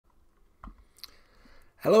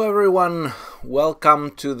Hello everyone,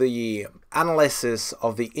 welcome to the analysis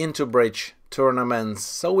of the Intobridge tournaments.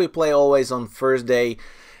 So we play always on Thursday.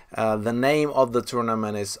 The name of the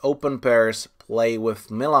tournament is Open Pairs Play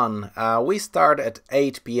with Milan. We start at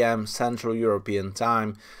 8 PM Central European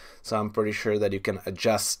Time, so I'm pretty sure that you can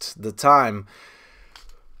adjust the time.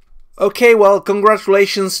 Okay, well,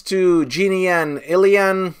 congratulations to Jeannie and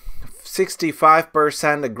Ilian.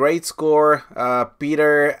 65%, a great score.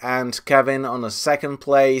 Peter and Kevin on a second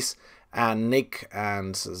place, and Nick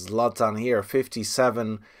and Zlatan here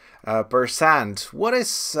 57%. What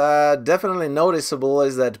is definitely noticeable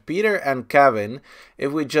is that Peter and Kevin,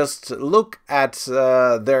 if we just look at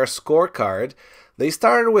their scorecard, they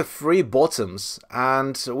started with 3 bottoms,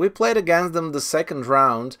 and we played against them the second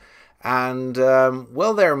round. And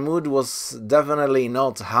well, their mood was definitely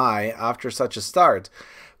not high after such a start.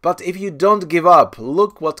 But if you don't give up,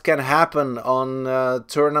 look what can happen on a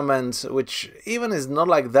tournament which even is not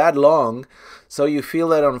like that long. So you feel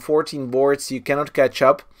that on 14 boards you cannot catch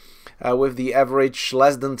up with the average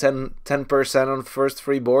less than 10% on first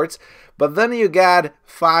 3 boards. But then you get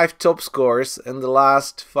 5 top scores in the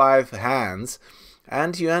last 5 hands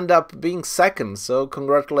and you end up being second. So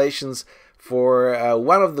congratulations for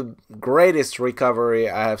one of the greatest recovery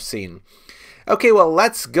I have seen. Okay, well,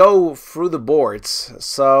 let's go through the boards.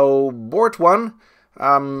 So, board 1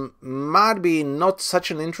 might be not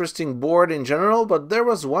such an interesting board in general, but there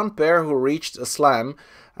was one pair who reached a slam.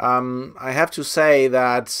 I have to say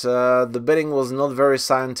that the bidding was not very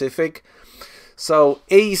scientific. So,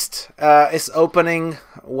 East is opening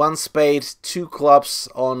 1 spade, 2 clubs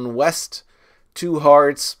on West, 2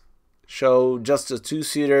 hearts, show just a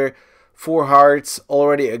 2-seater. 4 hearts,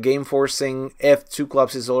 already a game forcing. If 2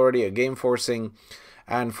 clubs is already a game forcing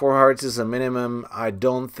and 4 hearts is a minimum, I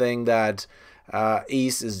don't think that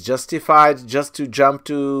East is justified just to jump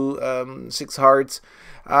to 6 hearts.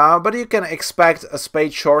 But you can expect a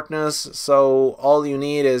spade shortness, so all you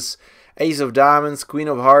need is Ace of Diamonds, Queen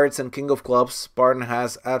of Hearts and King of Clubs. Partner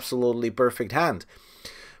has absolutely perfect hand.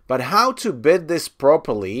 But how to bid this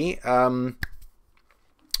properly?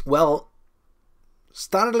 Well,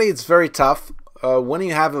 standardly, it's very tough when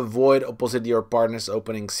you have a void opposite your partner's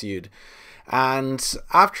opening suit. And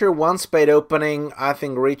after 1 spade opening, I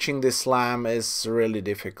think reaching this slam is really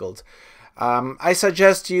difficult. I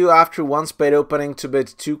suggest you after 1 spade opening to bid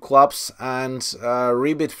 2 clubs and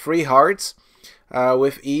rebid 3 hearts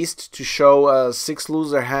with East to show a 6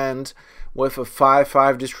 loser hand with a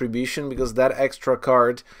 5-5 distribution, because that extra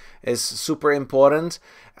card is super important.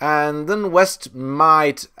 And then West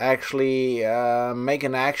might actually make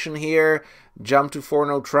an action here, jump to 4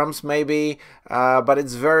 no trumps maybe, but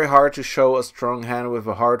it's very hard to show a strong hand with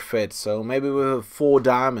a hard fit. So maybe with a 4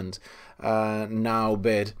 diamond now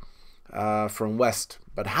bid from West.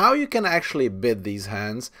 But how you can actually bid these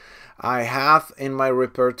hands, I have in my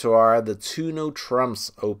repertoire the 2 no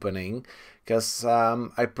trumps opening, because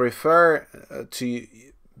I prefer to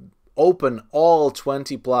open all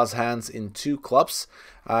 20 plus hands in 2 clubs.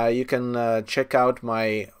 You can check out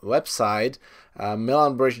my website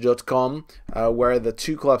milanbridge.com where the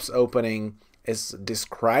 2 clubs opening is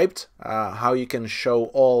described, how you can show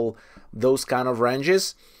all those kind of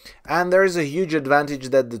ranges. And there is a huge advantage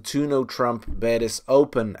that the 2 no trump bid is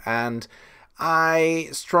open, and I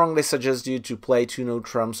strongly suggest you to play 2 no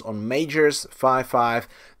trumps on majors 5-5.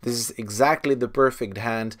 This is exactly the perfect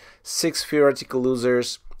hand. 6 theoretical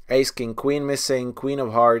losers, Ace, King, Queen missing, Queen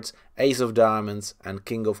of Hearts, Ace of Diamonds and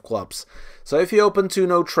King of Clubs. So if you open 2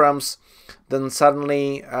 no trumps, then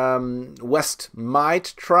suddenly West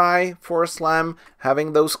might try for a slam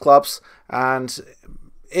having those clubs, and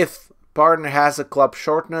if partner has a club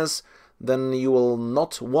shortness, then you will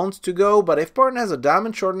not want to go. But if partner has a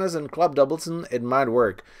diamond shortness and club doubleton, it might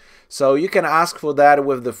work. So you can ask for that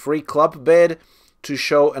with the free club bid to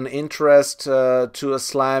show an interest to a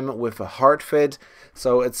slam with a hard fit.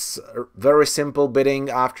 So it's very simple bidding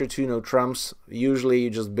after 2 no trumps. Usually you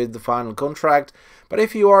just bid the final contract. But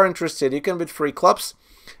if you are interested, you can bid 3 clubs.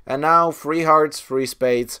 And now 3 hearts, 3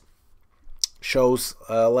 spades shows,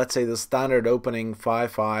 let's say, the standard opening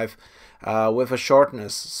 5-5 with a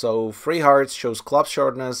shortness. So 3 hearts shows club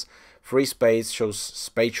shortness, 3 spades shows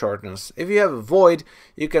spade shortness. If you have a void,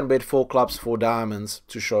 you can bid 4 clubs, 4 diamonds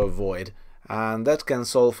to show a void. And that can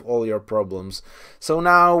solve all your problems. So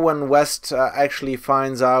now when West actually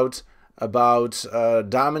finds out about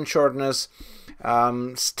diamond shortness,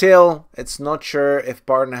 still it's not sure if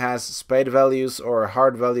partner has spade values or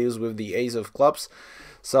hard values with the Ace of Clubs.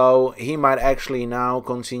 So he might actually now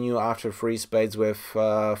continue after 3 spades with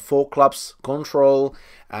 4 clubs control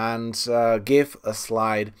and give a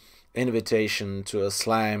slide invitation to a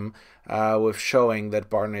slam with showing that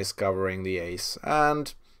partner is covering the ace.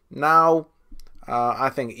 And now I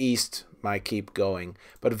think East might keep going,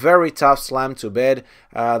 but very tough slam to bid.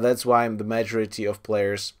 That's why the majority of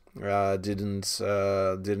players didn't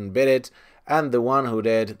bid it, and the one who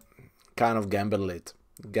did kind of gambled it.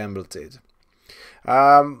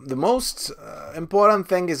 The most important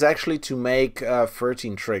thing is actually to make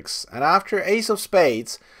 13 tricks, and after ace of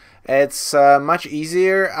spades it's much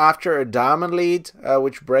easier. After a diamond lead,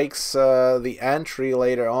 which breaks the entry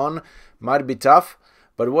later on, might be tough.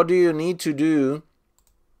 But what do you need to do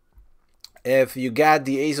if you get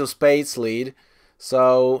the ace of spades lead?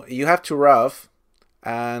 So you have to ruff,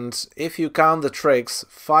 and if you count the tricks,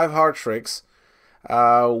 5 hard tricks,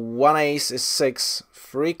 1 ace is 6,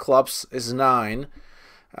 3 clubs is 9.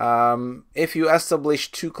 If you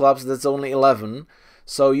establish 2 clubs, that's only 11.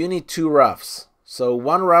 So you need 2 ruffs. So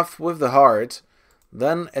 1 ruff with the heart.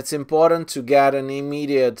 Then it's important to get an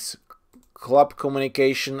immediate club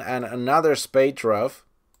communication and another spade ruff.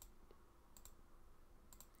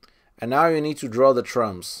 And now you need to draw the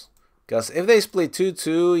trumps. Because if they split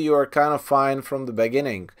 2-2, you are kind of fine from the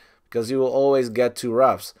beginning, because you will always get 2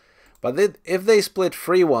 ruffs. But if they split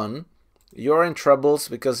 3-1, you're in troubles,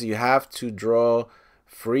 because you have to draw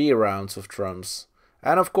 3 rounds of trumps.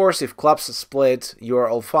 And of course, if clubs split, you are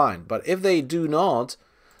all fine. But if they do not,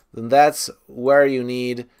 then that's where you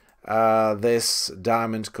need this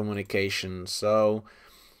diamond communication. So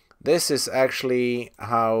this is actually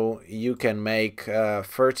how you can make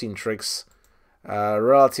 13 tricks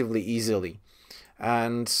relatively easily.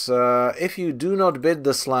 And if you do not bid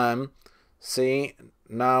the slam, see,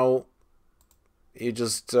 now you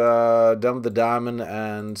just dump the diamond,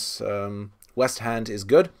 and West hand is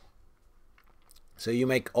good. So you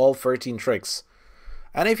make all 13 tricks.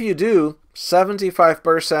 And if you do,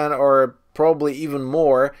 75% or probably even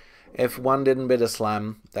more, if one didn't bid a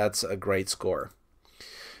slam, that's a great score.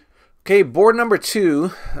 Okay, board number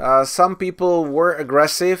 2. Some people were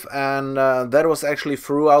aggressive, and that was actually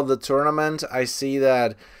throughout the tournament. I see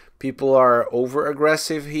that people are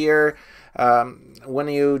over-aggressive here. When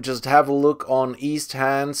you just have a look on East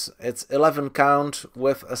hands, it's 11 count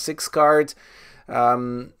with a 6 card.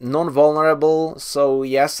 Non-vulnerable, so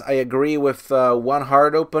yes, I agree with 1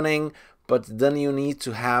 hard opening, but then you need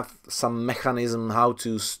to have some mechanism how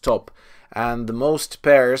to stop. And the most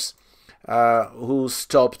pairs who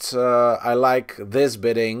stopped, I like this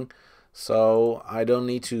bidding, so I don't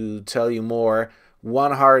need to tell you more.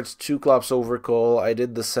 1 hard, 2 clubs overcall, I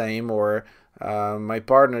did the same, or my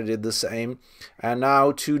partner did the same. And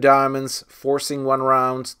now 2 diamonds, forcing 1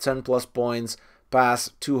 round, 10 plus points, pass,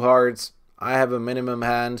 2 hearts. I have a minimum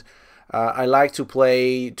hand. I like to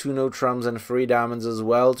play 2 no trumps and 3 diamonds as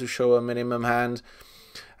well to show a minimum hand.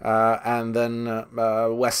 And then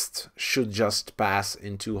West should just pass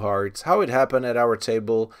in 2 hearts. How it happened at our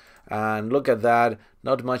table. And look at that.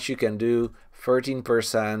 Not much you can do.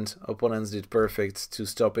 13%. Opponents did perfect to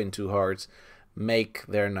stop in 2 hearts. Make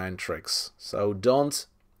their 9 tricks. So don't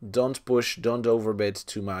push, don't overbid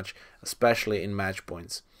too much, especially in match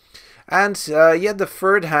points. And yet the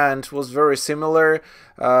third hand was very similar.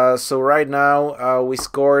 So right now we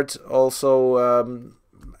scored also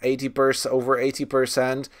 80%, over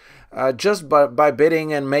 80%, just by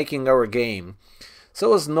bidding and making our game.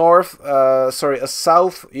 So as as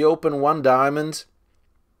South, you open 1 diamond,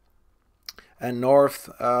 and North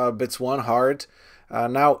bids 1 heart.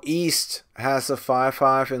 Now East has a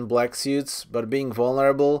 5-5 in black suits, but being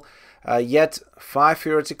vulnerable. Yet 5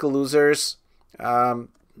 theoretical losers.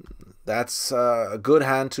 That's a good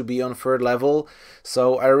hand to be on 3rd level.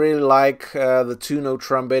 So I really like the 2 no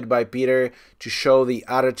trump bid by Peter to show the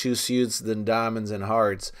other 2 suits than diamonds and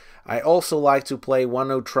hearts. I also like to play 1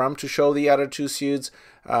 no trump to show the other 2 suits,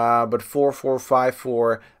 but 4-4,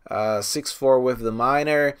 5-4, 6-4 with the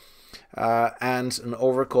minor, and an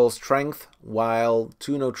overcall strength, while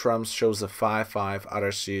 2 no trumps shows a 5-5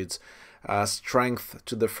 other suits. Strength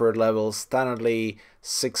to the 3rd level, standardly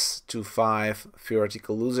 6-5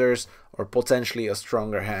 theoretical losers, or potentially a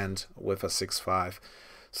stronger hand with a 6-5.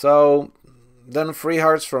 So then 3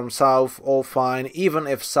 hearts from South, all fine, even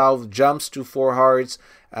if South jumps to 4 hearts,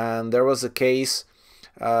 and there was a case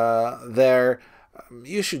there,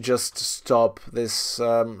 you should just stop. This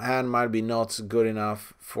hand might be not good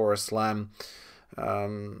enough for a slam,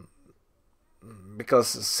 because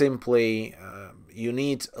simply you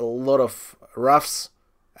need a lot of roughs,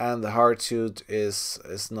 and the hard suit is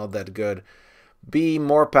not that good. Be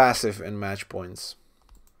more passive in match points.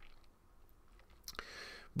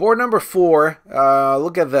 Board number 4,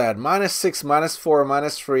 look at that, -6, -4,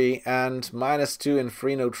 -3, and -2 in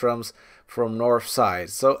 3 no trumps from north side.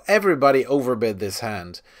 So everybody overbid this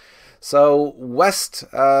hand. So West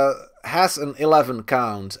has an 11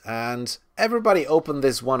 count, and everybody opened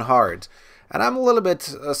this one hard. And I'm a little bit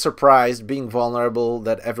surprised, being vulnerable,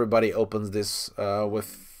 that everybody opens this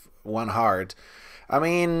with one hard. I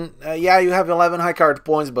mean, yeah, you have 11 high card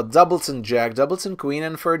points, but doubleton jack, doubleton queen,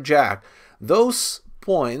 and third jack. Those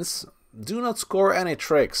points do not score any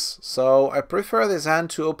tricks, so I prefer this hand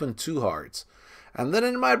to open two hearts. And then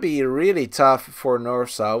it might be really tough for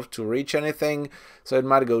north-south to reach anything, so it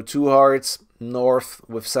might go two hearts, north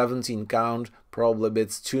with 17 count, probably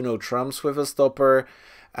bits two no trumps with a stopper,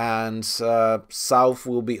 and south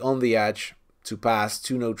will be on the edge to pass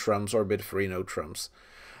two no trumps or bit three no trumps.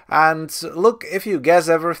 And look, if you guess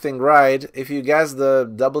everything right, if you guess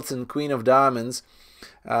the doubleton queen of diamonds,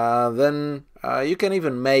 then you can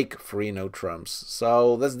even make three no trumps.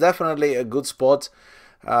 So that's definitely a good spot.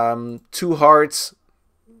 Two hearts,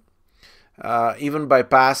 even by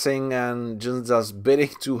passing and just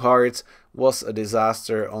bidding two hearts, was a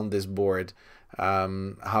disaster on this board.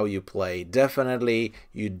 How you play. Definitely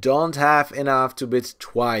you don't have enough to bid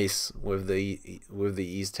twice with the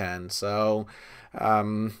east hand. So I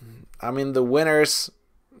mean, the winners,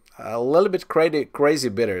 a little bit crazy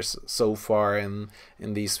bidders so far in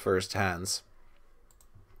these first hands.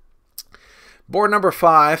 Board number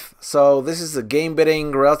 5. So this is a game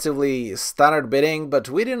bidding, relatively standard bidding, but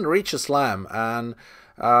we didn't reach a slam. And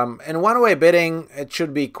in one-way bidding, it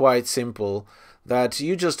should be quite simple. That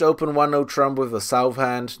you just open one no trump with the south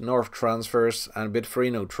hand, north transfers, and bid three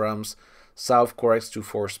no trumps, south corrects to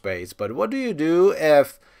four spades. But what do you do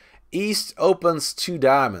if east opens two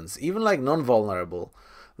diamonds, even like non-vulnerable?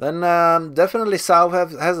 Then definitely south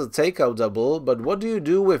has a takeout double, but what do you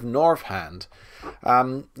do with north hand?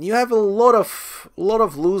 You have a lot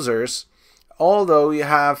of losers, although you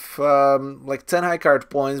have like 10 high card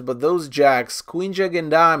points, but those jacks, queen jack and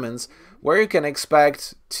diamonds, where you can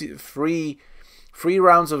expect three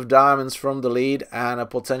rounds of diamonds from the lead and a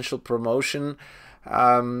potential promotion.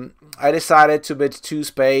 I decided to bid two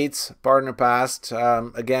spades, partner passed,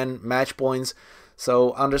 again match points,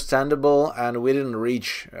 so understandable, and we didn't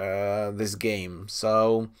reach this game.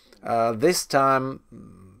 So this time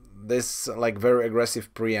this like very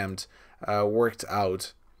aggressive preempt worked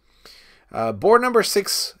out. Board number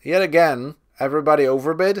 6, yet again everybody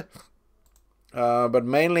overbid, but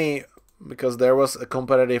mainly because there was a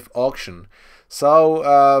competitive auction.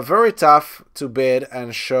 So very tough to bid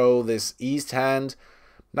and show this east hand.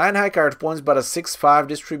 9 high card points, but a 6-5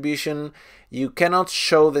 distribution. You cannot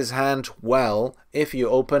show this hand well if you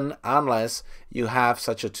open, unless you have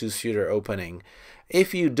such a two-suiter opening.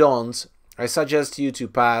 If you don't, I suggest you to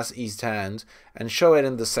pass east hand and show it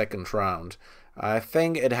in the second round. I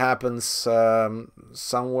think it happens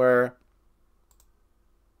somewhere.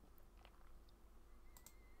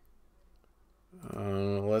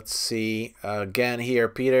 Let's see, again here,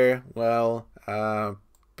 Peter. Well,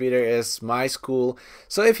 Peter is my school.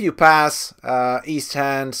 So if you pass east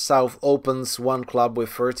hand, south opens one club with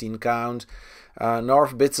 13 count,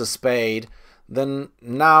 north bids a spade, then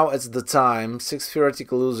now it's the time. 6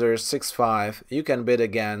 theoretical losers, 6-5. You can bid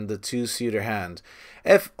again the two-suiter hand.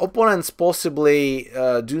 If opponents possibly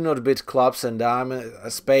do not bid clubs and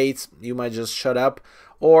spades, you might just shut up.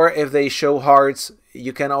 Or if they show hearts,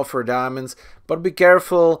 you can offer diamonds. But be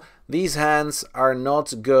careful, these hands are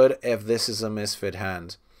not good if this is a misfit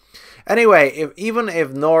hand. Anyway, even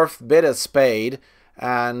if north bid a spade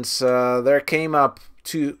and there came up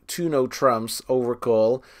two no trumps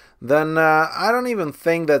overcall, then I don't even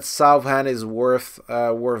think that south hand is worth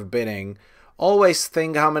bidding. Always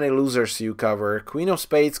think how many losers you cover. Queen of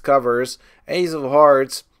spades covers, ace of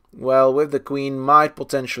hearts, well, with the queen might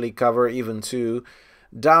potentially cover even two.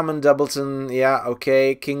 Diamond doubleton, yeah,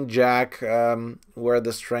 okay. King jack, where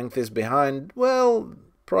the strength is behind, well,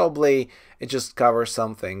 probably it just covers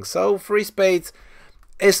something. So three spades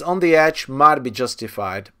is on the edge, might be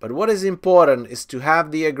justified. But what is important is to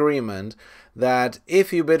have the agreement that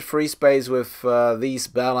if you bid three spades with these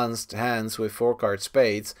balanced hands with 4-card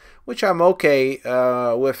spades, which I'm okay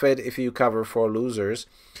with it if you cover 4 losers,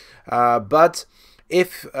 but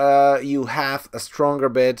if you have a stronger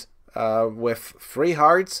bid with 3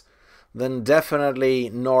 hearts, then definitely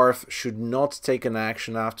north should not take an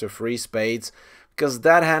action after 3 spades, because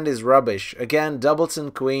that hand is rubbish. Again,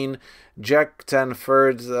 doubleton queen, jack 10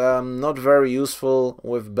 third, not very useful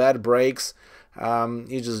with bad breaks.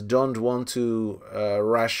 You just don't want to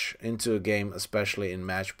rush into a game, especially in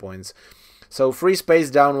match points. So 3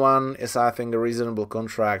 spades down 1 is, I think, a reasonable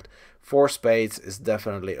contract. 4 spades is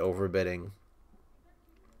definitely overbidding.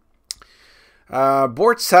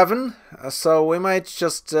 Board 7, so we might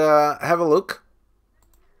just have a look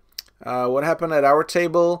what happened at our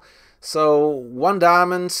table. So 1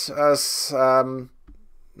 diamond as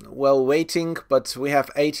well waiting, but we have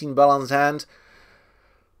 18 balanced hand.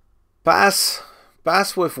 Pass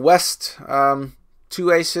with West,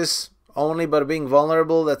 2 aces only, but being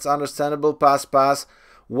vulnerable, that's understandable. Pass.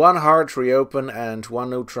 1 heart reopen and 1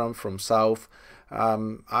 no trump from South.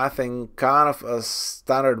 I think kind of a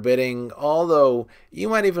standard bidding, although you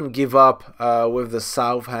might even give up with the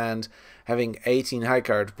South hand having 18 high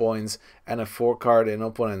card points and a 4 card in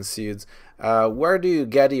opponent's suits. Where do you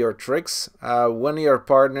get your tricks? When your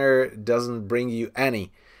partner doesn't bring you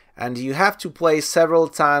any, and you have to play several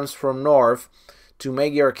times from North to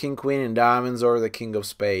make your King Queen in diamonds or the King of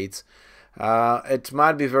Spades. It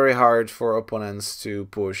might be very hard for opponents to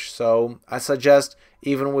push, so I suggest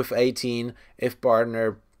even with 18, if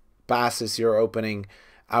partner passes your opening,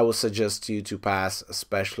 I would suggest you to pass,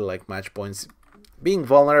 especially like match points. Being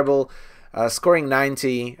vulnerable, scoring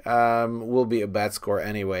 90 will be a bad score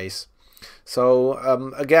anyways. So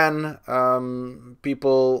again,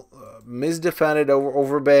 people misdefended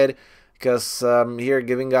overbid, because here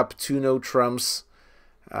giving up 2 no trumps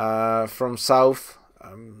from South,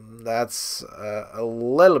 that's a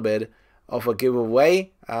little bit of a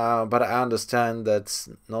giveaway, but I understand that's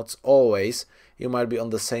not always. You might be on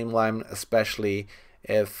the same line, especially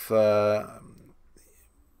if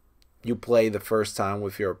you play the first time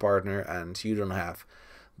with your partner and you don't have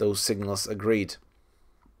those signals agreed.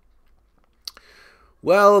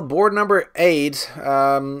 Well, board number 8,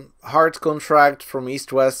 hard contract from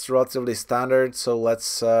East-West, relatively standard, so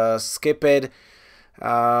let's skip it.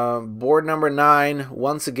 Board number 9,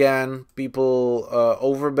 once again, people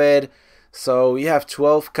overbid. So you have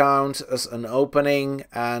 12 count as an opening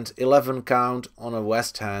and 11 count on a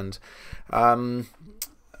West hand. The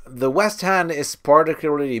West hand is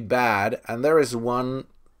particularly bad, and there is one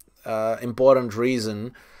important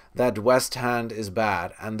reason that West hand is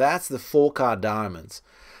bad, and that's the 4 card diamonds.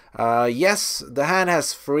 Yes, the hand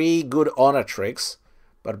has 3 good honor tricks,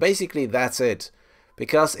 but basically that's it.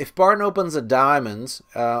 Because if partner opens a diamond,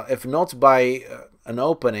 if not by an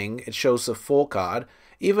opening, it shows a 4 card.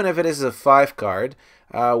 Even if it is a 5 card,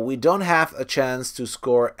 we don't have a chance to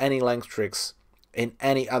score any length tricks in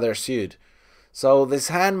any other suit. So this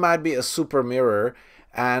hand might be a super mirror,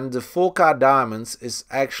 and the 4 card diamonds is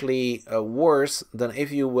actually worse than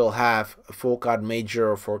if you will have a 4 card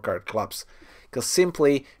major or 4 card clubs. Because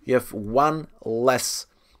simply you have 1 less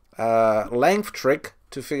length trick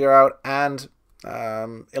to figure out, and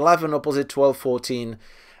 11 opposite 12, 14.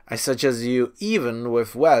 I suggest you, even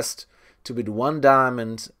with West, to bid 1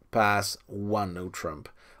 diamond, pass 1 no trump.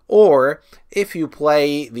 Or if you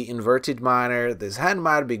play the inverted minor, this hand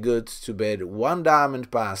might be good to bid 1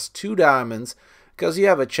 diamond, pass 2 diamonds, because you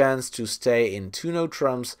have a chance to stay in 2 no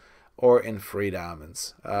trumps or in 3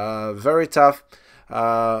 diamonds. Very tough.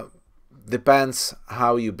 Depends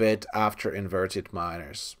how you bid after inverted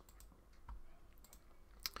minors.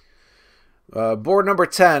 Board number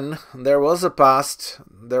 10, there was a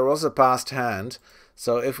passed hand.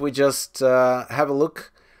 So if we just have a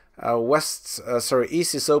look,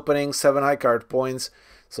 East is opening 7 high card points,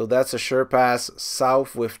 so that's a sure pass.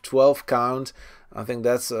 South with 12 count, I think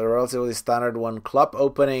that's a relatively standard one. Club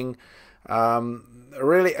opening,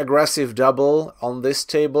 really aggressive double on this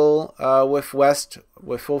table with West,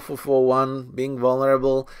 with 4-4-4-1 being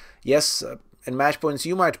vulnerable. Yes, in match points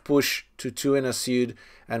you might push to 2 in a suit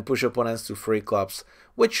and push opponents to 3 clubs,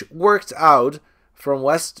 which worked out from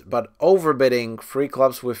West, but overbidding 3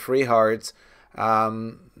 clubs with 3 hearts,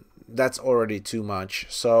 that's already too much.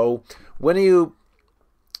 So when you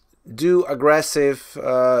do aggressive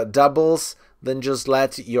doubles, then just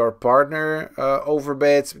let your partner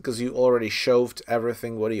overbid, because you already shoved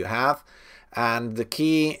everything what you have. And the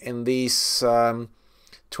key in these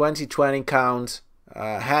 20-20 count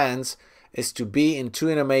hands is to be in 2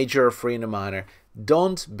 in a major or 3 in a minor.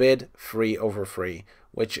 Don't bid 3 over 3,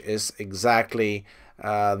 which is exactly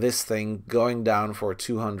this thing. Going down for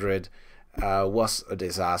 200 was a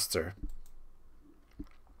disaster.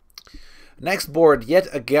 Next board, yet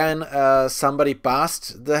again somebody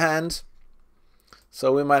passed the hand,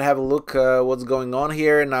 so we might have a look what's going on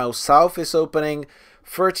here. Now South is opening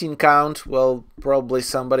 13 count. Well, probably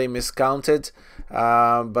somebody miscounted,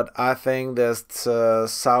 but I think that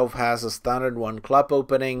South has a standard 1 club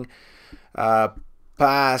opening.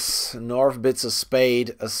 Pass, North bids a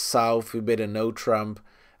spade, as South we bid a no trump,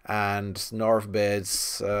 and North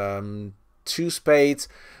bids 2 spades.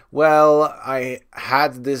 Well, I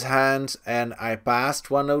had this hand and I passed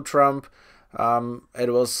 1 no trump. It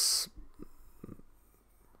was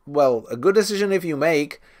well, a good decision if you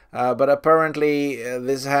make, but apparently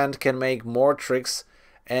this hand can make more tricks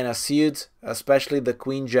and a suit, especially the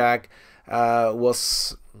Queen Jack,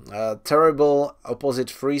 was terrible. Opposite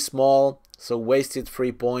free small, so wasted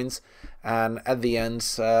 3 points, and at the end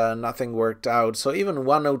nothing worked out. So even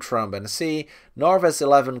one no trump, and see, North has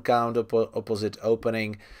 11 count opposite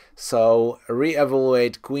opening. So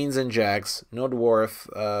re-evaluate queens and jacks, not worth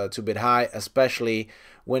to bid high, especially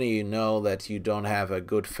when you know that you don't have a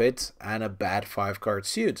good fit and a bad 5-card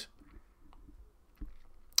suit.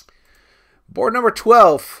 Board number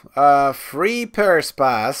 12, 3 pairs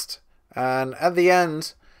passed, and at the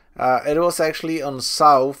end it was actually on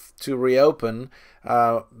South to reopen.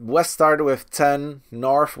 West started with 10,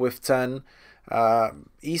 North with 10,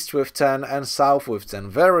 East with 10, and South with 10.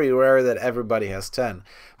 Very rare that everybody has 10.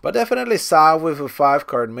 But definitely South with a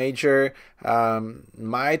 5-card major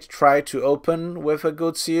might try to open with a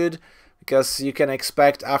good suit, because you can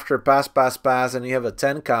expect after pass, pass, pass, and you have a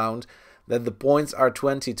 10 count, that the points are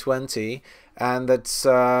 20-20, and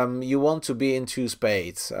that you want to be in 2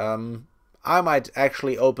 spades. I might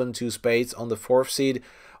actually open 2 spades on the 4th seed,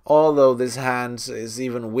 although this hand is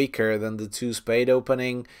even weaker than the 2 spade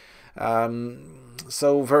opening.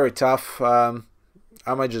 So very tough.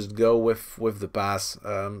 I might just go with the pass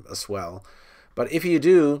as well. But if you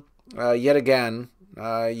do, yet again,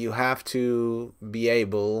 you have to be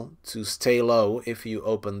able to stay low if you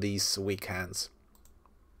open these weak hands.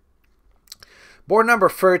 Board number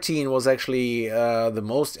 13 was actually the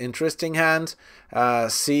most interesting hand.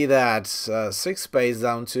 See that 6 spades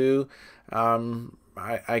down 2.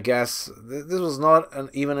 I guess this was not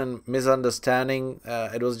even a misunderstanding.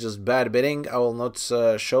 It was just bad bidding. I will not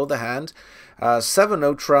show the hand. 7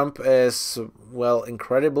 no trump is, well,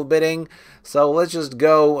 incredible bidding. So let's just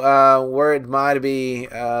go where it might be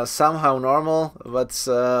somehow normal. But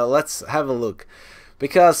let's have a look.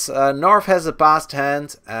 Because North has a passed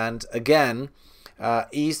hand, and again,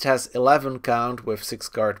 East has 11 count with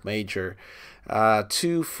 6-card major.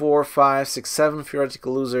 2, 4, 5, 6, 7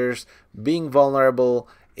 theoretical losers, being vulnerable.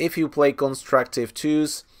 If you play constructive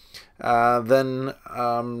 2s, then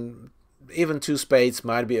even 2 spades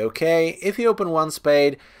might be okay. If you open 1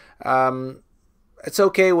 spade, it's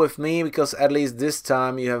okay with me, because at least this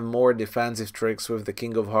time you have more defensive tricks with the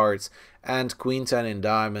King of Hearts and Queen 10 in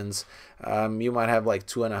diamonds. You might have like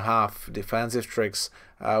 2.5 defensive tricks,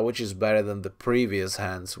 which is better than the previous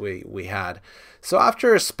hands we had. So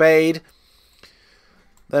after a spade,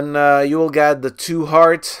 then you will get the 2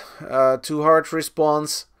 heart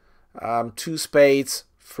response, 2 spades,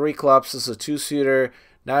 3 clubs as a 2-suiter.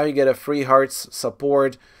 Now you get a 3 hearts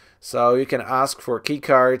support, so you can ask for key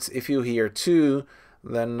cards. If you hear 2,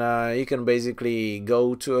 then you can basically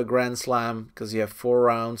go to a Grand Slam, because you have 4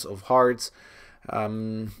 rounds of hearts,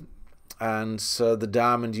 and the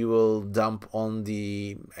diamond you will dump on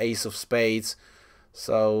the ace of spades.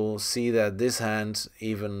 So see that this hand,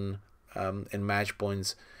 even in match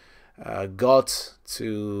points, got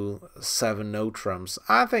to 7 no trumps.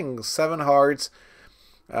 I think 7 hearts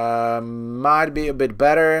might be a bit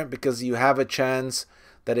better, because you have a chance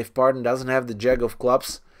that if partner doesn't have the jack of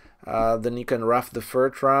clubs, then you can rough the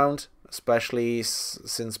 3rd round, especially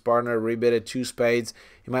since partner rebidded 2 spades.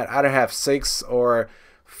 You might either have 6 or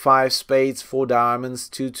 5 spades, 4 diamonds,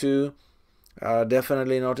 2-2.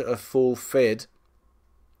 Definitely not a full fit,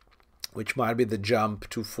 which might be the jump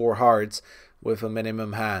to 4 hearts with a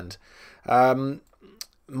minimum hand.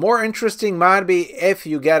 More interesting might be if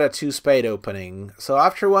you get a 2 spade opening. So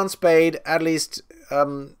after 1 spade, at least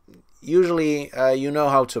usually you know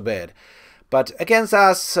how to bid. But against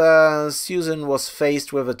us, Susan was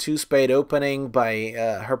faced with a 2 spade opening by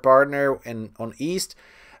her partner on East.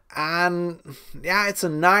 And yeah, it's a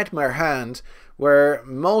nightmare hand where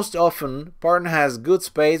most often partner has good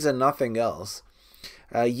spades and nothing else.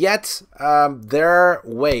 Yet there are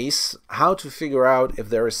ways how to figure out if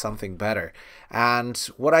there is something better. And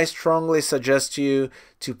what I strongly suggest you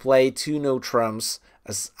to play 2 no trumps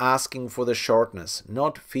as asking for the shortness,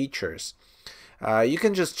 not features. You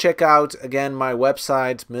can just check out again my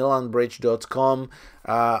website milanbridge.com.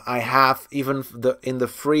 I have even in the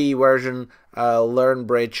free version Learn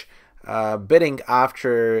Bridge bidding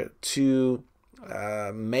after 2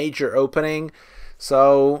 major opening.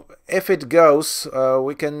 So if it goes,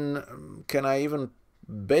 we can I even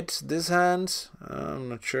bid this hand? I'm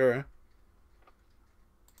not sure.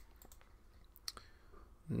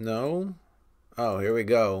 No. Oh, here we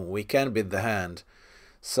go. We can bid the hand.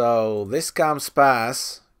 So this comes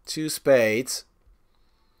pass, 2 spades,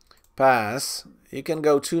 pass. You can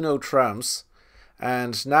go 2 no trumps,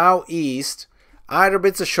 and now East either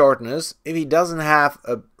bids a shortness if he doesn't have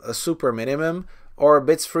a super minimum, or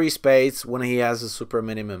bids free spades when he has a super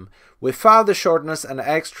minimum. Without the shortness and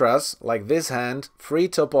extras, like this hand, free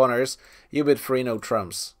top honors, you bid free no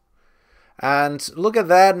trumps. And look at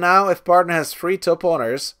that now, if partner has free top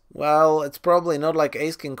honors, well, it's probably not like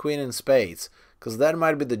ace, king, queen in spades, because that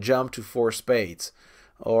might be the jump to 4 spades,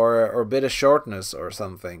 or bid a shortness or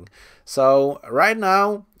something. So right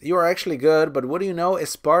now, you are actually good, but what do you know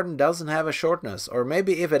is Spartan doesn't have a shortness, or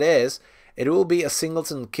maybe if it is, it will be a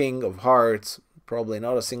singleton king of hearts, probably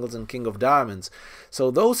not a singleton king of diamonds.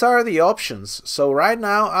 So those are the options. So right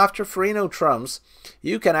now, after free no trumps,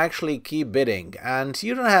 you can actually keep bidding, and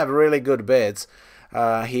you don't have really good bids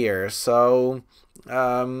here. So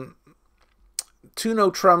 2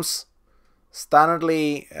 no trumps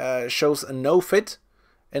standardly shows a no fit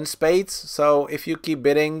in spades. So if you keep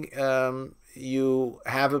bidding, you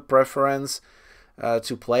have a preference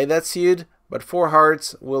to play that suit. But 4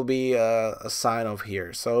 hearts will be a sign of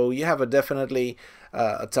here. So you have a definitely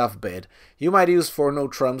a tough bid. You might use 4 no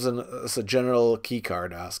trumps as a general key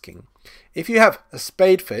card asking. If you have a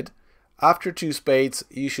spade fit, after 2 spades,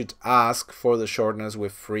 you should ask for the shortness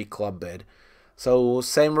with free club bid. So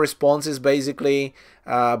same responses basically,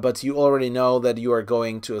 but you already know that you are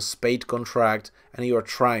going to a spade contract and you are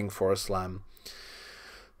trying for a slam.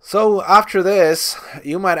 So after this,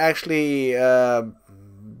 you might actually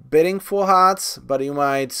bidding 4 hearts, but you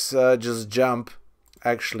might just jump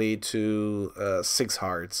actually to 6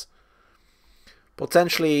 hearts.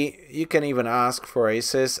 Potentially, you can even ask for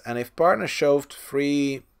aces, and if partner shoved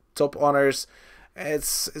 3 top honors,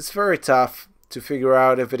 it's very tough to figure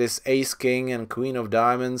out if it is ace, king, and queen of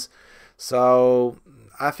diamonds. So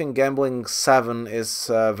I think gambling 7 is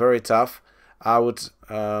very tough. I would,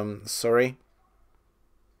 sorry.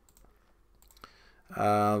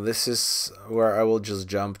 This is where I will just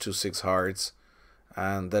jump to 6 hearts,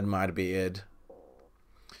 and that might be it.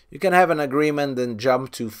 You can have an agreement, then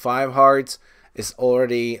jump to 5 hearts is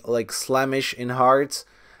already like slamish in hearts,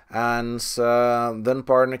 and then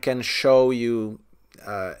partner can show you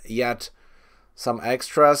yet some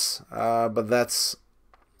extras, but that's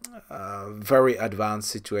a very advanced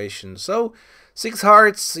situation. So 6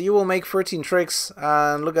 hearts, you will make 13 tricks,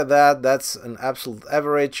 and look at that, that's an absolute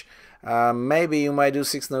average. Maybe you might do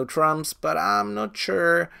 6 no trumps, but I'm not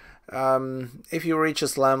sure. If you reach a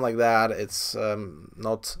slam like that, it's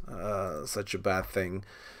not such a bad thing.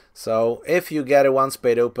 So if you get a 1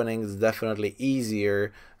 spade opening, it's definitely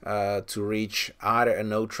easier to reach either a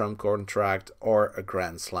no trump contract or a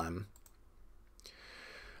grand slam.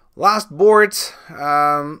 Last board.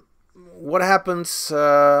 What happens?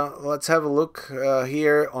 Let's have a look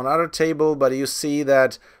here on other table, but you see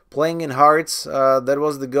that playing in hearts, that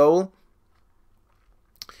was the goal.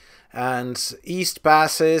 And east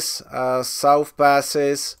passes, south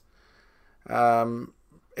passes,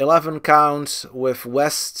 11 count with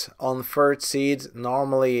west on 3rd seed.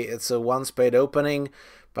 Normally it's a 1 spade opening,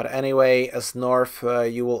 but anyway, as north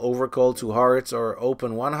you will overcall 2 hearts or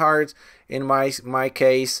open 1 heart in my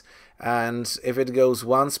case. And if it goes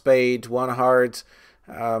 1 spade, 1 heart,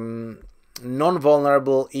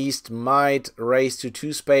 non-vulnerable east might raise to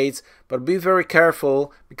 2 spades, but be very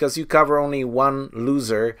careful because you cover only 1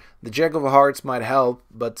 loser. The jack of hearts might help,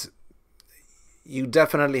 but you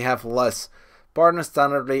definitely have less. Partner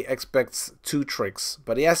standardly expects 2 tricks,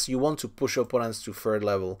 but yes, you want to push opponents to 3rd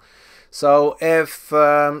level. So if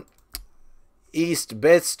east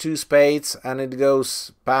bids 2 spades and it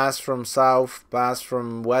goes pass from south, pass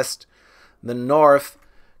from west, then north,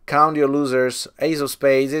 count your losers: ace of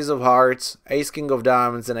spades, ace of hearts, ace king of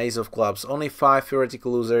diamonds, and ace of clubs. Only 5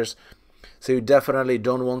 theoretical losers, so you definitely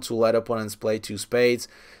don't want to let opponents play 2 spades.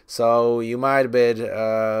 So you might bid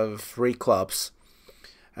 3 clubs.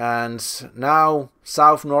 And now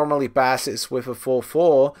south normally passes with a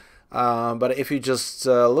 4-4, but if you just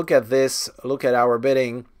look at this, look at our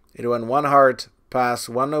bidding, it went 1 heart, pass,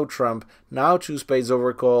 1 no trump, now 2 spades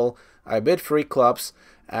overcall. I bid 3 clubs,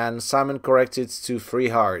 and Simon corrected to 3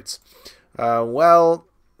 hearts. Well,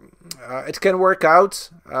 it can work out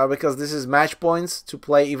because this is match points to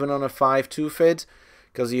play even on a 5-2 fit,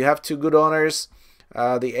 because you have 2 good honors.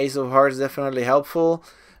 The ace of hearts definitely helpful,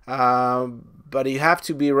 but you have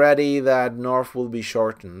to be ready that north will be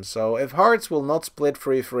shortened. So if hearts will not split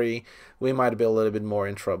 3-3, we might be a little bit more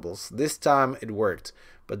in troubles. This time it worked,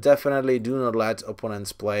 but definitely do not let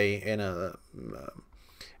opponents play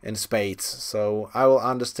in spades. So I will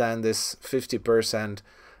understand this 50%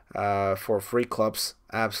 for 3 clubs,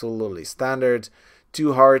 absolutely standard.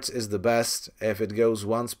 2 hearts is the best. If it goes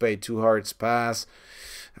 1 spade, 2 hearts pass,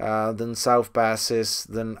 then south passes,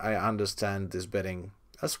 then I understand this betting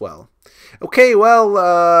as well. Okay, well,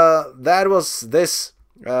 that was this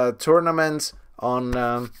tournament on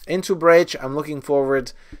Intobridge. I'm looking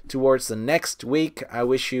forward towards the next week. I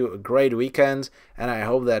wish you a great weekend, and I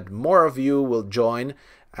hope that more of you will join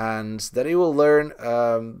and that you will learn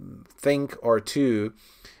thing or two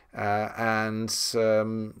and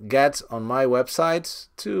get on my website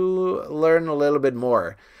to learn a little bit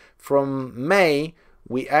more. From May,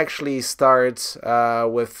 we actually start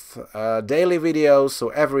with daily videos, so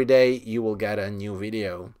every day you will get a new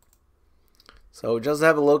video. So just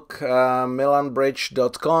have a look,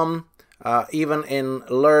 milanbridge.com. Even in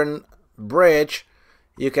Learn Bridge,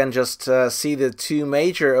 you can just see the two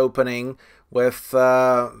major opening with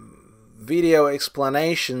video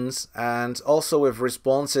explanations and also with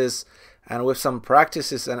responses and with some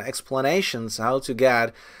practices and explanations how to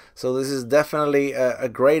get. So this is definitely a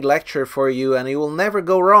great lecture for you, and you will never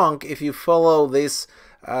go wrong if you follow this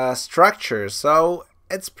structure. So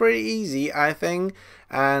it's pretty easy, I think,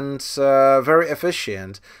 and very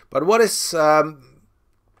efficient. But what is a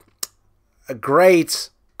great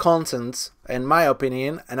content, in my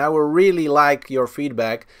opinion, and I will really like your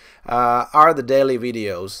feedback, are the daily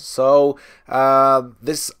videos. So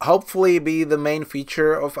this hopefully be the main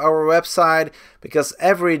feature of our website, because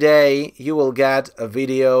every day you will get a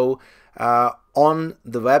video on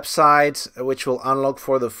the website, which will unlock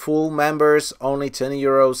for the full members, only 10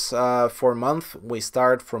 euros for a month. We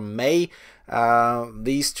start from May.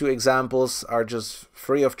 These two examples are just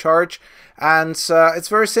free of charge, and it's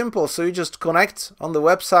very simple. So you just connect on the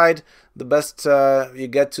website. The best you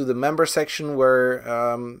get to the member section where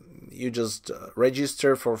you just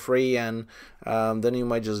register for free, and then you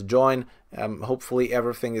might just join. Hopefully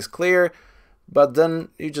everything is clear, but then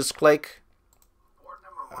you just click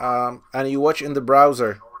and you watch in the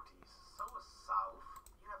browser.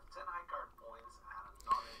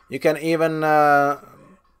 You can even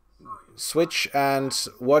switch and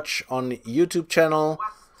watch on YouTube channel,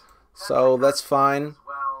 so that's fine.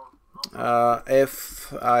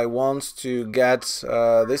 If I want to get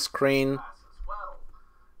this screen,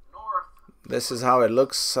 this is how it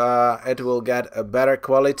looks. It will get a better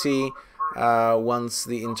quality once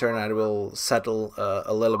the internet will settle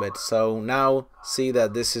a little bit. So now see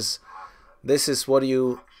that this is what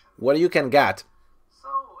you can get.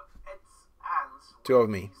 Two of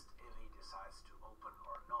me.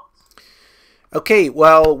 Okay,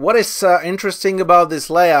 well, what is interesting about this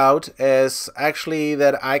layout is actually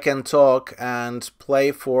that I can talk and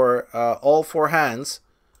play for all four hands.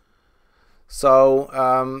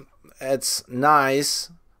 So it's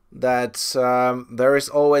nice that there is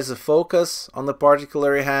always a focus on the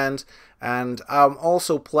particular hand, and I'm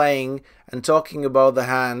also playing and talking about the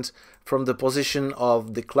hand from the position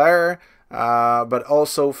of declarer, but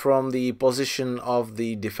also from the position of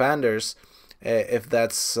the defenders, if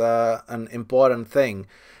that's an important thing.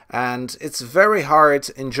 And it's very hard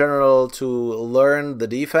in general to learn the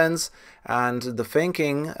defense and the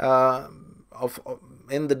thinking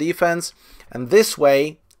in the defense, and this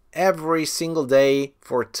way every single day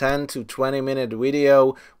for 10 to 20 minute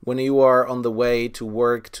video when you are on the way to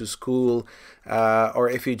work, to school, or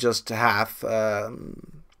if you just have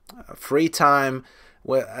free time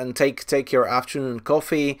and take your afternoon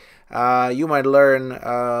coffee, you might learn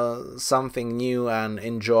something new and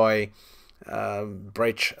enjoy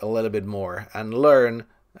bridge a little bit more and learn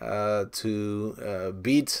to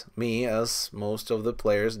beat me as most of the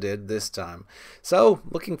players did this time. So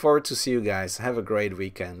looking forward to see you guys. Have a great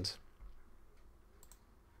weekend.